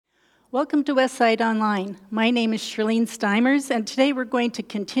Welcome to Westside Online. My name is Shirlene Steimers, and today we're going to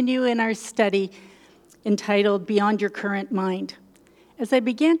continue in our study entitled Beyond Your Current Mind. As I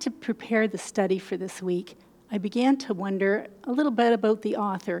began to prepare the study for this week, I began to wonder a little bit about the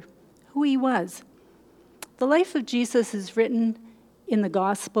author, who he was. The life of Jesus is written in the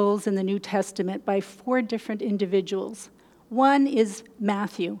Gospels and the New Testament by 4 different individuals. One is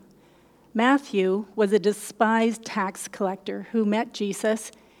Matthew. Matthew was a despised tax collector who met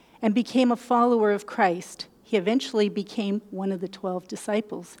Jesus and became a follower of Christ. He eventually became one of the 12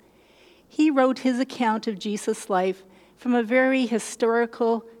 disciples. He wrote his account of Jesus' life from a very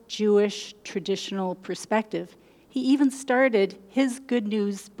historical, Jewish, traditional perspective. He even started his Good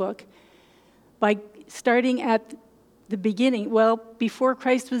News book by starting at the beginning, before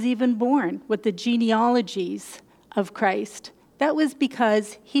Christ was even born, with the genealogies of Christ. That was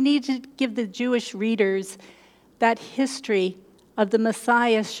because he needed to give the Jewish readers that history of the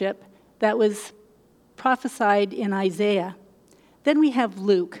Messiahship that was prophesied in Isaiah. Then we have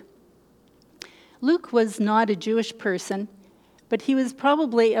Luke. Luke was not a Jewish person, but he was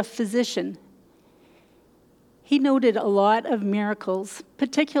probably a physician. He noted a lot of miracles,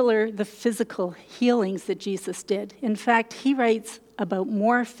 particularly the physical healings that Jesus did. In fact, he writes about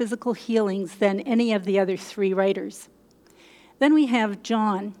more physical healings than any of the other 3 writers. Then we have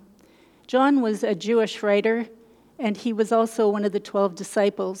John. John was a Jewish writer, and he was also one of the 12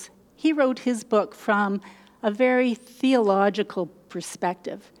 disciples. He wrote his book from a very theological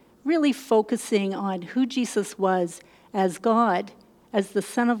perspective, really focusing on who Jesus was as God, as the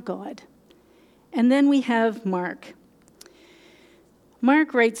Son of God. And then we have Mark.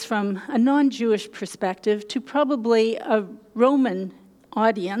 Mark writes from a non-Jewish perspective to probably a Roman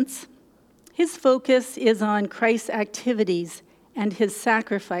audience. His focus is on Christ's activities and his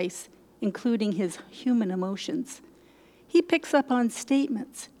sacrifice, including his human emotions. He picks up on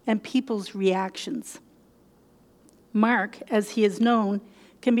statements and people's reactions. Mark, as he is known,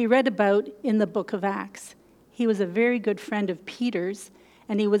 can be read about in the book of Acts. He was a very good friend of Peter's,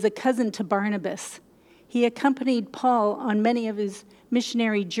 and he was a cousin to Barnabas. He accompanied Paul on many of his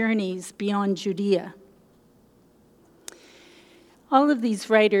missionary journeys beyond Judea. All of these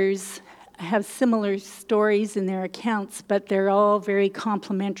writers have similar stories in their accounts, but they're all very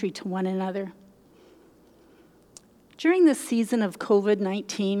complementary to one another. During this season of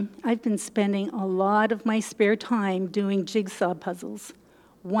COVID-19, I've been spending a lot of my spare time doing jigsaw puzzles,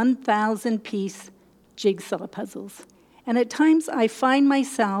 1,000-piece jigsaw puzzles. And at times I find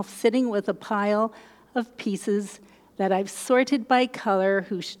myself sitting with a pile of pieces that I've sorted by color,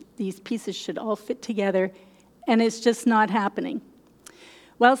 these pieces should all fit together, and it's just not happening.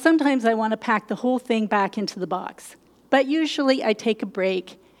 Well, sometimes I want to pack the whole thing back into the box, but usually I take a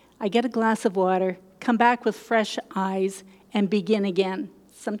break, I get a glass of water, come back with fresh eyes, and begin again.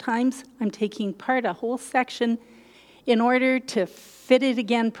 Sometimes I'm taking apart a whole section in order to fit it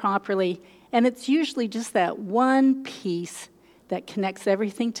again properly, and it's usually just that one piece that connects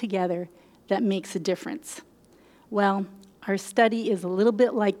everything together that makes a difference. Well, our study is a little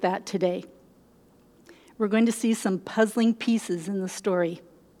bit like that today. We're going to see some puzzling pieces in the story.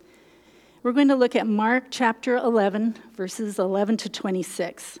 We're going to look at Mark chapter 11, verses 11 to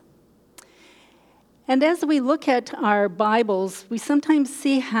 26. And as we look at our Bibles, we sometimes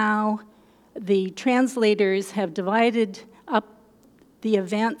see how the translators have divided up the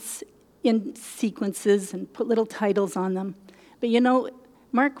events in sequences and put little titles on them. But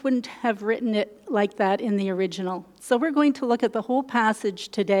Mark wouldn't have written it like that in the original. So we're going to look at the whole passage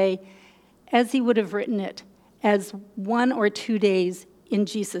today as he would have written it, as 1 or 2 days in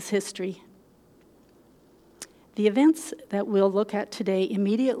Jesus' history. The events that we'll look at today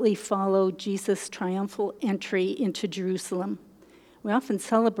immediately follow Jesus' triumphal entry into Jerusalem. We often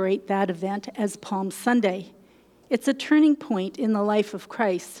celebrate that event as Palm Sunday. It's a turning point in the life of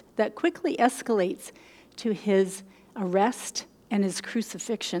Christ that quickly escalates to his arrest and his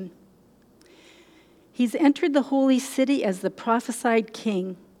crucifixion. He's entered the holy city as the prophesied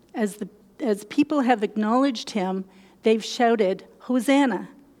king. As people have acknowledged him, they've shouted, "Hosanna!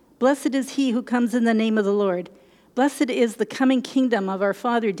 Blessed is he who comes in the name of the Lord. Blessed is the coming kingdom of our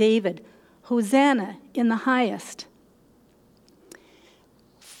father David. Hosanna in the highest."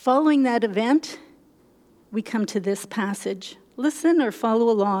 Following that event, we come to this passage. Listen or follow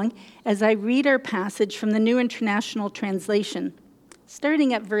along as I read our passage from the New International Translation,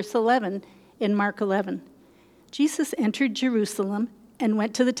 starting at verse 11 in Mark 11. Jesus entered Jerusalem and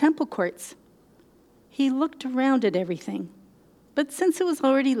went to the temple courts. He looked around at everything, but since it was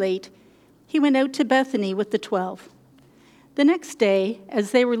already late, he went out to Bethany with the 12. The next day,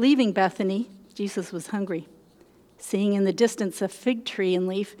 as they were leaving Bethany, Jesus was hungry. Seeing in the distance a fig tree in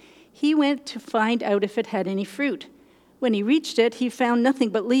leaf, he went to find out if it had any fruit. When he reached it, he found nothing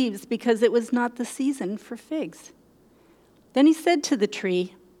but leaves because it was not the season for figs. Then he said to the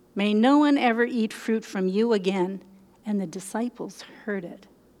tree, "May no one ever eat fruit from you again." And the disciples heard it.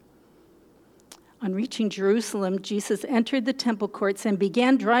 On reaching Jerusalem, Jesus entered the temple courts and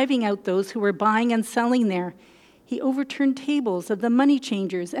began driving out those who were buying and selling there. He overturned tables of the money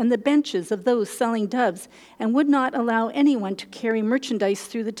changers and the benches of those selling doves, and would not allow anyone to carry merchandise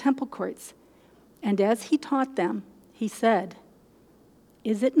through the temple courts. And as he taught them, he said,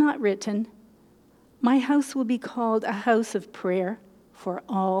 "Is it not written, 'My house will be called a house of prayer for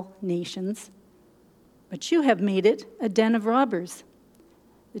all nations'? But you have made it a den of robbers."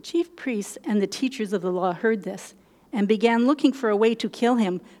 The chief priests and the teachers of the law heard this and began looking for a way to kill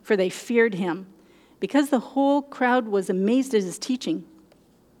him, for they feared him, because the whole crowd was amazed at his teaching.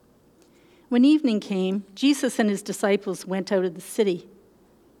 When evening came, Jesus and his disciples went out of the city.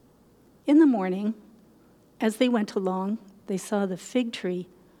 In the morning, as they went along, they saw the fig tree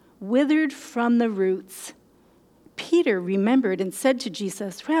withered from the roots. Peter remembered and said to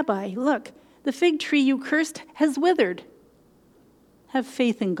Jesus, "Rabbi, look, the fig tree you cursed has withered." "Have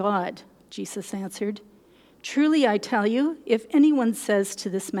faith in God," Jesus answered. "Truly I tell you, if anyone says to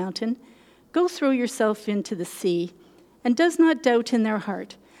this mountain, 'Go throw yourself into the sea,' and does not doubt in their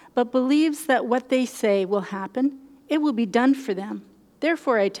heart, but believes that what they say will happen, it will be done for them.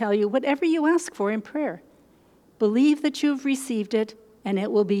 Therefore I tell you, whatever you ask for in prayer, believe that you have received it, and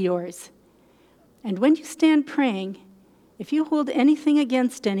it will be yours. And when you stand praying, if you hold anything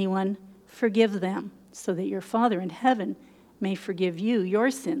against anyone, forgive them, so that your Father in heaven may forgive you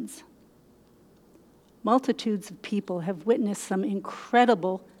your sins." Multitudes of people have witnessed some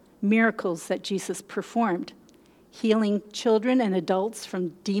incredible miracles that Jesus performed, healing children and adults from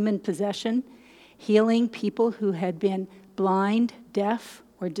demon possession, healing people who had been blind, deaf,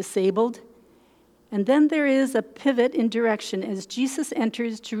 or disabled. And then there is a pivot in direction as Jesus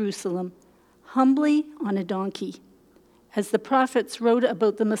enters Jerusalem humbly on a donkey, as the prophets wrote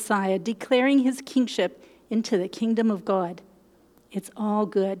about the Messiah, declaring his kingship into the kingdom of God. It's all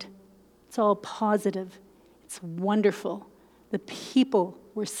good. It's all positive. It's wonderful. The people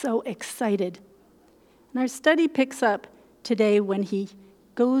were so excited. And our study picks up today when he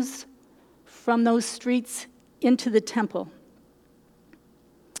goes from those streets into the temple,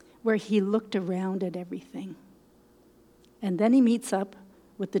 where he looked around at everything. And then he meets up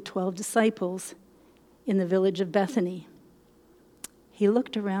with the 12 disciples in the village of Bethany. He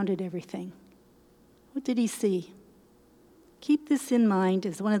looked around at everything. What did he see? Keep this in mind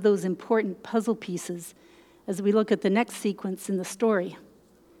as one of those important puzzle pieces as we look at the next sequence in the story.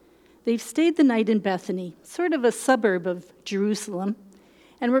 They've stayed the night in Bethany, sort of a suburb of Jerusalem,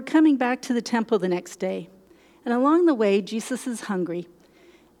 and were coming back to the temple the next day. And along the way, Jesus is hungry,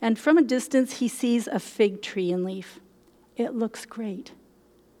 and from a distance he sees a fig tree in leaf. It looks great.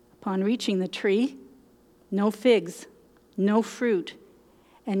 Upon reaching the tree, no figs, no fruit,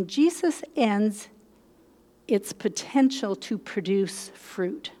 and Jesus ends its potential to produce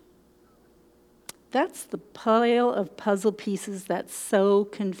fruit. That's the pile of puzzle pieces that's so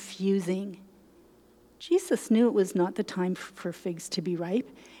confusing. Jesus knew it was not the time for figs to be ripe.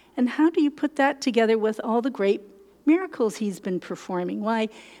 And how do you put that together with all the great miracles he's been performing? Why,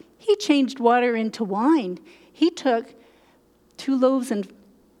 he changed water into wine. He took 2 loaves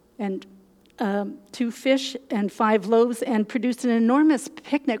and 2 fish and 5 loaves and produced an enormous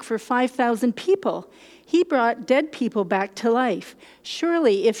picnic for 5,000 people. He brought dead people back to life.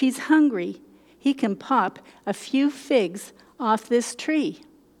 Surely, if he's hungry, he can pop a few figs off this tree,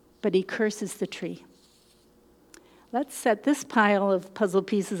 but he curses the tree. Let's set this pile of puzzle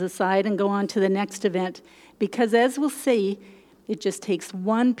pieces aside and go on to the next event, because as we'll see, it just takes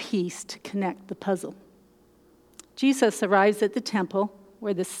one piece to connect the puzzle. Jesus arrives at the temple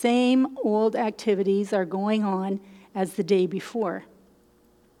where the same old activities are going on as the day before.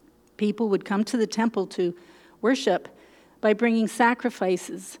 People would come to the temple to worship by bringing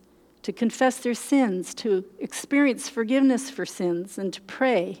sacrifices, to confess their sins, to experience forgiveness for sins, and to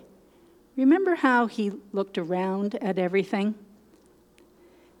pray. Remember how he looked around at everything?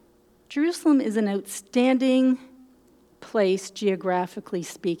 Jerusalem is an outstanding place, geographically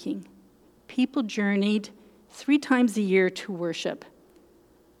speaking. People journeyed 3 times a year to worship.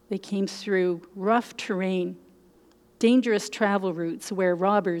 They came through rough terrain, dangerous travel routes where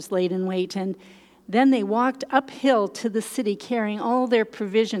robbers laid in wait, and then they walked uphill to the city carrying all their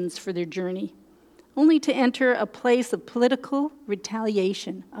provisions for their journey, only to enter a place of political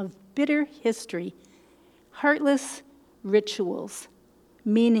retaliation, of bitter history, heartless rituals,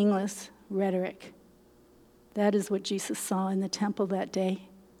 meaningless rhetoric. That is what Jesus saw in the temple that day.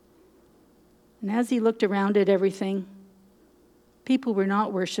 And as he looked around at everything, people were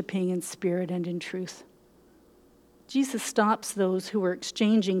not worshiping in spirit and in truth. Jesus stops those who were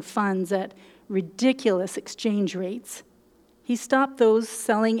exchanging funds at ridiculous exchange rates. He stopped those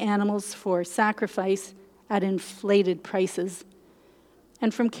selling animals for sacrifice at inflated prices,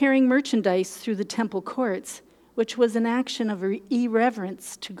 and from carrying merchandise through the temple courts, which was an action of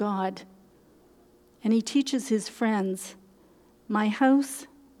irreverence to God. And he teaches his friends, "My house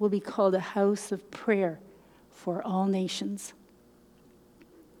will be called a house of prayer for all nations."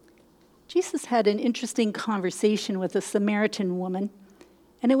 Jesus had an interesting conversation with a Samaritan woman,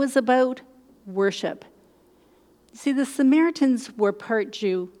 and it was about worship. See, the Samaritans were part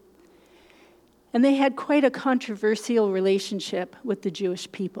Jew, and they had quite a controversial relationship with the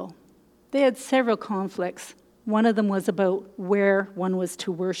Jewish people. They had several conflicts. One of them was about where one was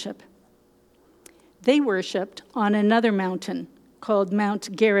to worship. They worshipped on another mountain called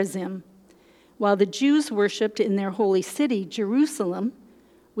Mount Gerizim, while the Jews worshipped in their holy city, Jerusalem,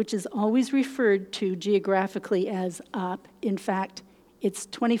 which is always referred to geographically as up. In fact, it's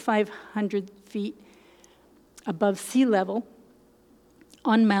 2,500 feet above sea level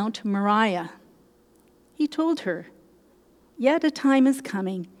on Mount Moriah. He told her, "Yet a time is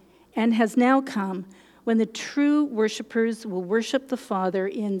coming, and has now come, when the true worshipers will worship the Father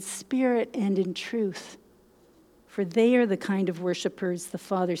in spirit and in truth, for they are the kind of worshipers the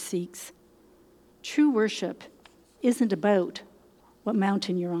Father seeks." True worship isn't about what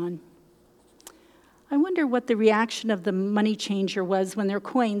mountain you're on. I wonder what the reaction of the money changer was when their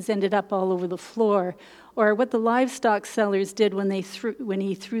coins ended up all over the floor, or what the livestock sellers did when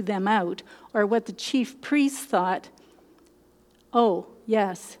he threw them out, or what the chief priests thought. Oh,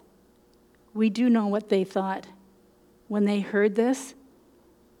 yes, we do know what they thought. When they heard this,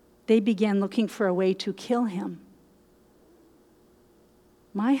 they began looking for a way to kill him.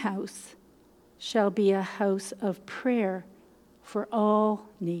 "My house shall be a house of prayer for all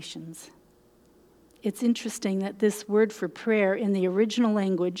nations." It's interesting that this word for prayer in the original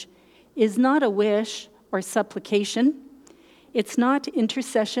language is not a wish or supplication. It's not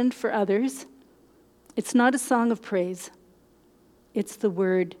intercession for others. It's not a song of praise. It's the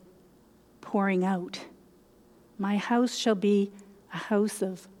word pouring out. My house shall be a house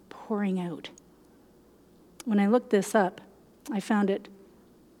of pouring out. When I looked this up, I found it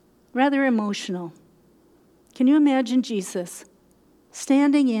rather emotional. Can you imagine Jesus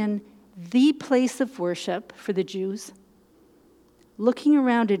standing in the place of worship for the Jews, looking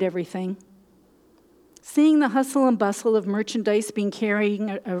around at everything, seeing the hustle and bustle of merchandise being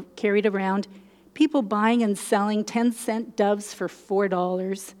carried around, people buying and selling 10-cent doves for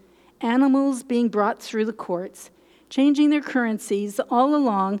 $4, animals being brought through the courts, changing their currencies all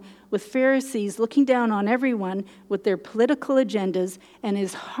along, with Pharisees looking down on everyone with their political agendas, and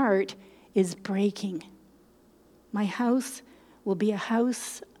his heart is breaking. My house will be a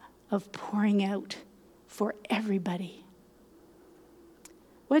house of pouring out for everybody.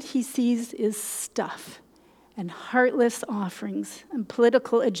 What he sees is stuff and heartless offerings and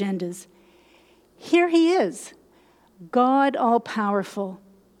political agendas. Here he is, God all-powerful.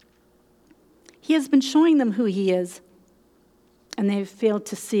 He has been showing them who he is, and they've failed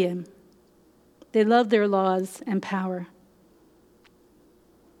to see him. They love their laws and power.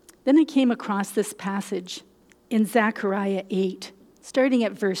 Then I came across this passage in Zechariah 8, starting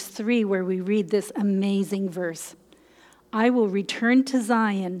at verse 3, where we read this amazing verse. "I will return to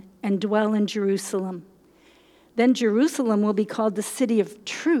Zion and dwell in Jerusalem. Then Jerusalem will be called the city of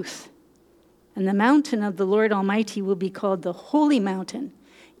truth, and the mountain of the Lord Almighty will be called the holy mountain."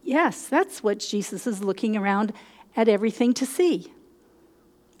 Yes, that's what Jesus is looking around at everything to see.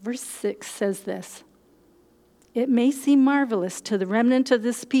 Verse 6 says this: "It may seem marvelous to the remnant of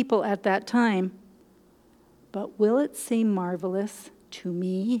this people at that time, but will it seem marvelous to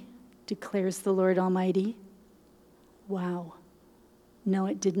me, declares the Lord Almighty?" Wow. No,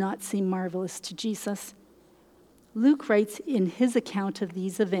 it did not seem marvelous to Jesus. Luke writes in his account of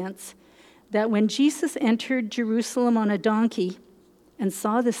these events that when Jesus entered Jerusalem on a donkey and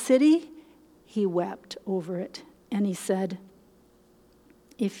saw the city, he wept over it. And he said,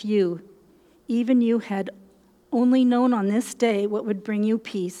 "If you, even you, had only known on this day what would bring you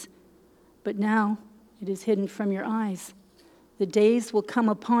peace, but now it is hidden from your eyes. The days will come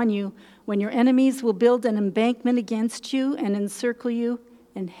upon you when your enemies will build an embankment against you and encircle you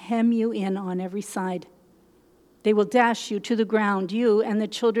and hem you in on every side. They will dash you to the ground, you and the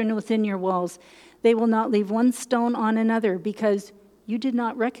children within your walls. They will not leave one stone on another, because you did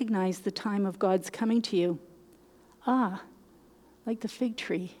not recognize the time of God's coming to you. Ah, like the fig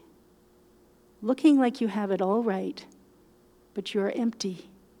tree, looking like you have it all right, but you are empty.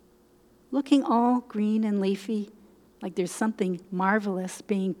 looking all green and leafy, like there's something marvelous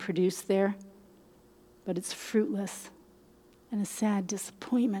being produced there, but it's fruitless and a sad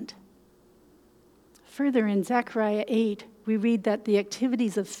disappointment. Further, in Zechariah 8, we read that the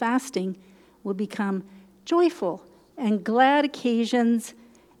activities of fasting will become joyful and glad occasions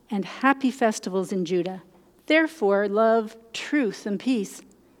and happy festivals in Judah. Therefore, love, truth, and peace.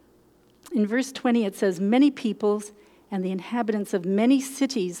 In verse 20, it says, many peoples and the inhabitants of many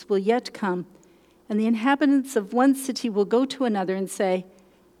cities will yet come, and the inhabitants of one city will go to another and say,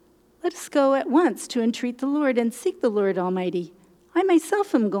 let us go at once to entreat the Lord and seek the Lord Almighty. I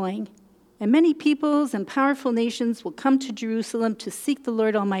myself am going. And many peoples and powerful nations will come to Jerusalem to seek the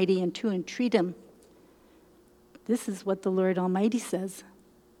Lord Almighty and to entreat him. This is what the Lord Almighty says.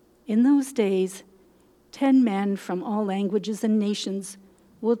 In those days, 10 men from all languages and nations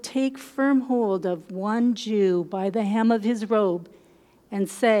will take firm hold of one Jew by the hem of his robe and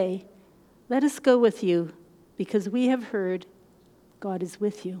say, let us go with you, because we have heard God is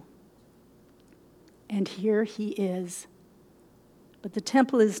with you. And here he is. But the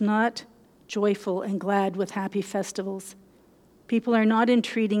temple is not joyful and glad with happy festivals. People are not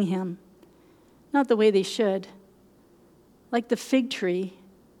entreating him, not the way they should. Like the fig tree,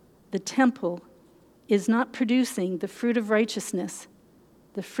 the temple is not producing the fruit of righteousness,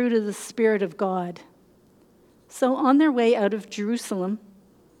 the fruit of the Spirit of God. So on their way out of Jerusalem,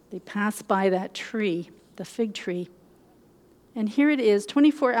 they pass by that tree, the fig tree. And here it is,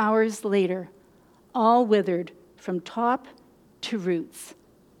 24 hours later, all withered from top to roots.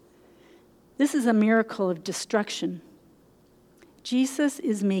 This is a miracle of destruction. Jesus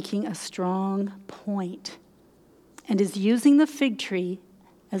is making a strong point and is using the fig tree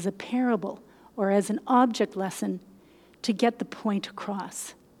as a parable or as an object lesson to get the point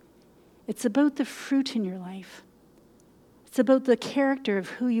across. It's about the fruit in your life. It's about the character of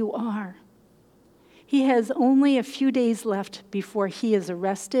who you are. He has only a few days left before he is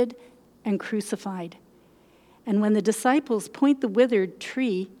arrested and crucified. And when the disciples point the withered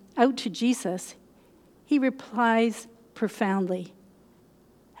tree out to Jesus, he replies profoundly,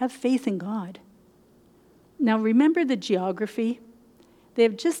 have faith in God. Now remember the geography. They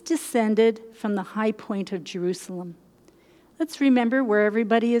have just descended from the high point of Jerusalem. Let's remember where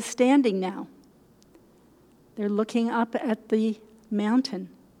everybody is standing now. They're looking up at the mountain,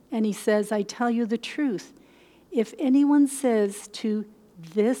 and he says, I tell you the truth. If anyone says to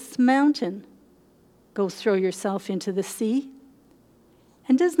this mountain, go throw yourself into the sea,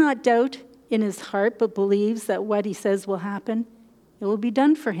 and does not doubt in his heart, but believes that what he says will happen, it will be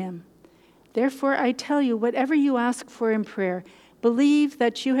done for him. Therefore, I tell you, whatever you ask for in prayer, believe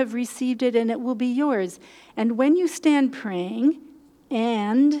that you have received it and it will be yours. And when you stand praying,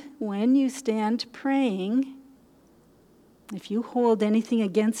 if you hold anything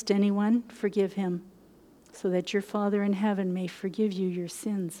against anyone, forgive him, so that your Father in heaven may forgive you your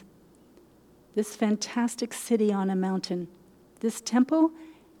sins. This fantastic city on a mountain, this temple,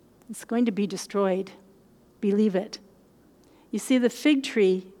 is going to be destroyed. Believe it. You see, the fig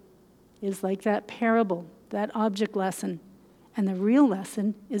tree is like that parable, that object lesson. And the real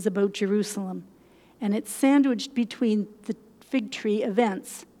lesson is about Jerusalem. And it's sandwiched between the fig tree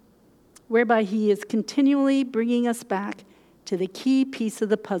events, whereby he is continually bringing us back to the key piece of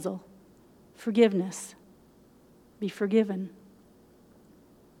the puzzle, forgiveness. Be forgiven.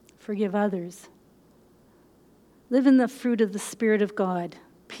 Forgive others. Live in the fruit of the Spirit of God,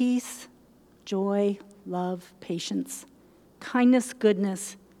 peace, joy, love, patience, kindness,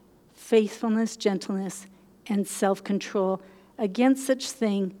 goodness, faithfulness, gentleness, and self-control. Against such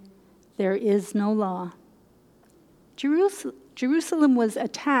thing there is no law. Jerusalem was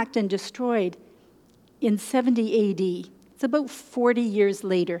attacked and destroyed in 70 AD. It's about 40 years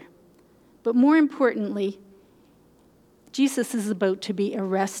later. But more importantly, Jesus is about to be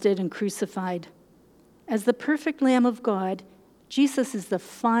arrested and crucified. As the perfect Lamb of God, Jesus is the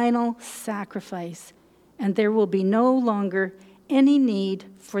final sacrifice, and there will be no longer any need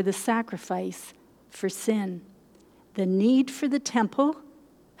for the sacrifice for sin. The need for the temple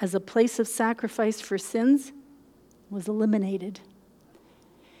as a place of sacrifice for sins was eliminated.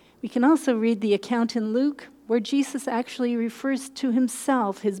 We can also read the account in Luke where Jesus actually refers to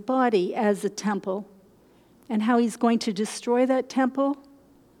himself, his body, as a temple, and how he's going to destroy that temple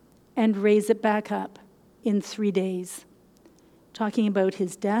and raise it back up in 3 days, talking about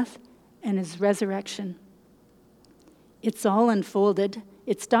his death and his resurrection. It's all unfolded.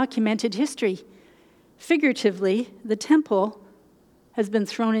 It's documented history. Figuratively, the temple has been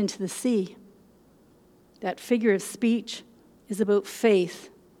thrown into the sea. That figure of speech is about faith.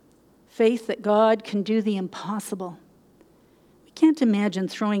 Faith that God can do the impossible. We I can't imagine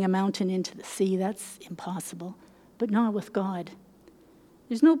throwing a mountain into the sea. That's impossible, but not with God.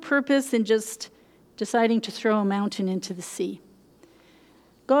 There's no purpose in just deciding to throw a mountain into the sea.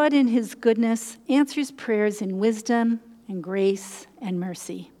 God, in his goodness, answers prayers in wisdom and grace and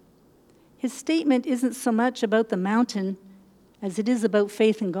mercy. His statement isn't so much about the mountain as it is about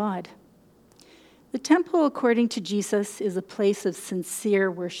faith in God. The temple, according to Jesus, is a place of sincere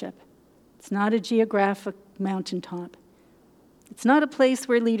worship. It's not a geographic mountaintop. It's not a place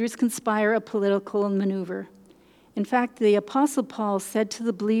where leaders conspire a political maneuver. In fact, the Apostle Paul said to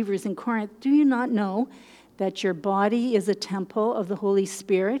the believers in Corinth, "Do you not know that your body is a temple of the Holy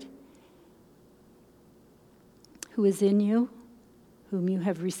Spirit who is in you, whom you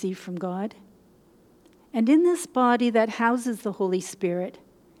have received from God? And in this body that houses the Holy Spirit,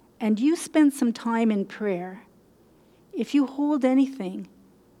 and you spend some time in prayer, if you hold anything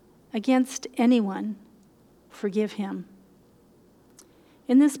against anyone, forgive him."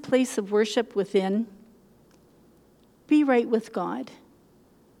 In this place of worship within, be right with God,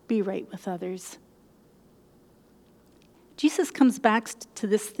 be right with others. Jesus comes back to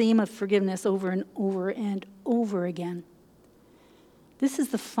this theme of forgiveness over and over again. This is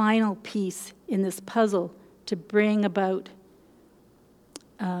the final piece in this puzzle to bring about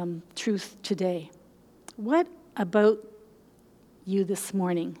truth today. What about you this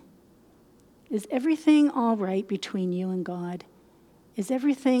morning? Is everything all right between you and God? Is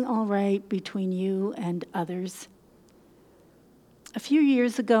everything all right between you and others? A few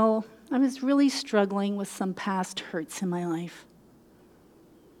years ago, I was really struggling with some past hurts in my life.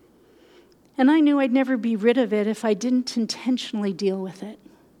 And I knew I'd never be rid of it if I didn't intentionally deal with it.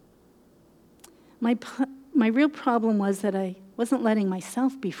 My real problem was that I wasn't letting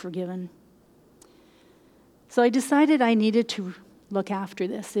myself be forgiven. So I decided I needed to look after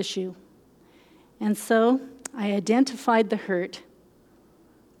this issue. And so I identified the hurt,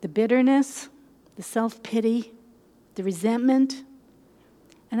 the bitterness, the self-pity, the resentment,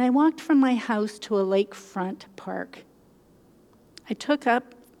 and I walked from my house to a lakefront park. I took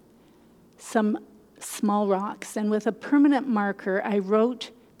up some small rocks, and with a permanent marker, I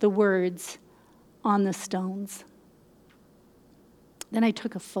wrote the words on the stones. Then I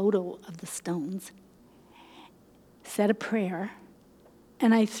took a photo of the stones, said a prayer,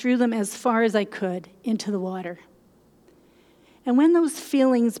 and I threw them as far as I could into the water. And when those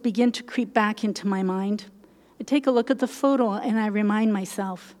feelings begin to creep back into my mind, I take a look at the photo and I remind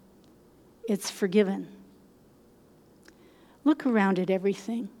myself, it's forgiven. Look around at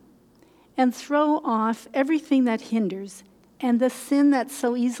everything and throw off everything that hinders and the sin that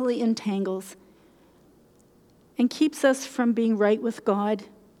so easily entangles and keeps us from being right with God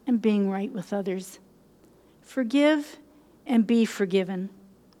and being right with others. Forgive and be forgiven.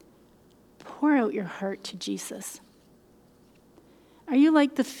 Pour out your heart to Jesus. Are you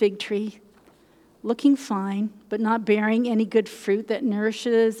like the fig tree, looking fine, but not bearing any good fruit that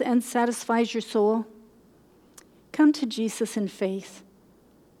nourishes and satisfies your soul? Come to Jesus in faith.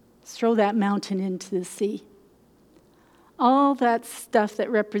 Throw that mountain into the sea. All that stuff that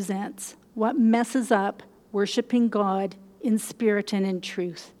represents what messes up worshiping God in spirit and in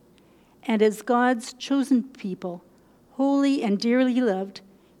truth. And as God's chosen people, holy and dearly loved,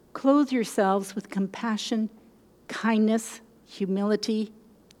 clothe yourselves with compassion, kindness, humility,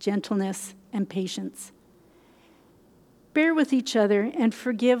 gentleness, and patience. Bear with each other and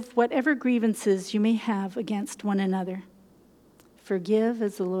forgive whatever grievances you may have against one another. Forgive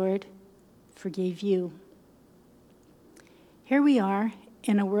as the Lord forgave you. Here we are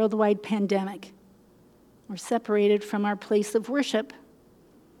in a worldwide pandemic. We're separated from our place of worship.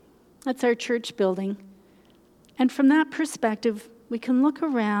 That's our church building. And from that perspective, we can look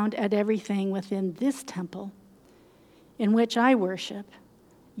around at everything within this temple in which I worship,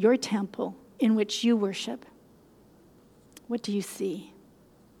 your temple in which you worship. What do you see?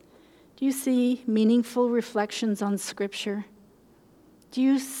 Do you see meaningful reflections on Scripture? Do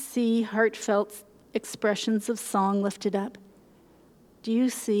you see heartfelt expressions of song lifted up? Do you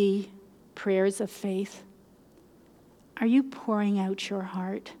see prayers of faith? Are you pouring out your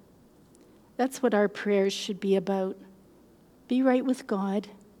heart? That's what our prayers should be about. Be right with God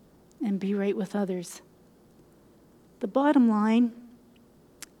and be right with others. The bottom line,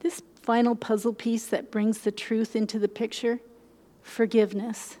 this final puzzle piece that brings the truth into the picture,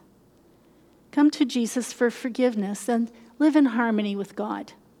 forgiveness. Come to Jesus for forgiveness and live in harmony with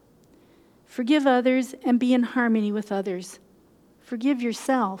God. Forgive others and be in harmony with others. Forgive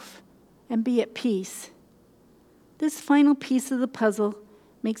yourself and be at peace. This final piece of the puzzle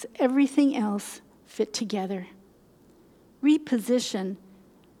makes everything else fit together. Reposition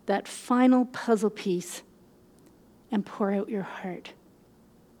that final puzzle piece and pour out your heart.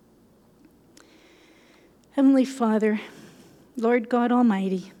 Heavenly Father, Lord God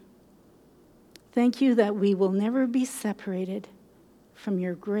Almighty, thank you that we will never be separated from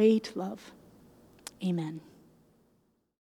your great love. Amen.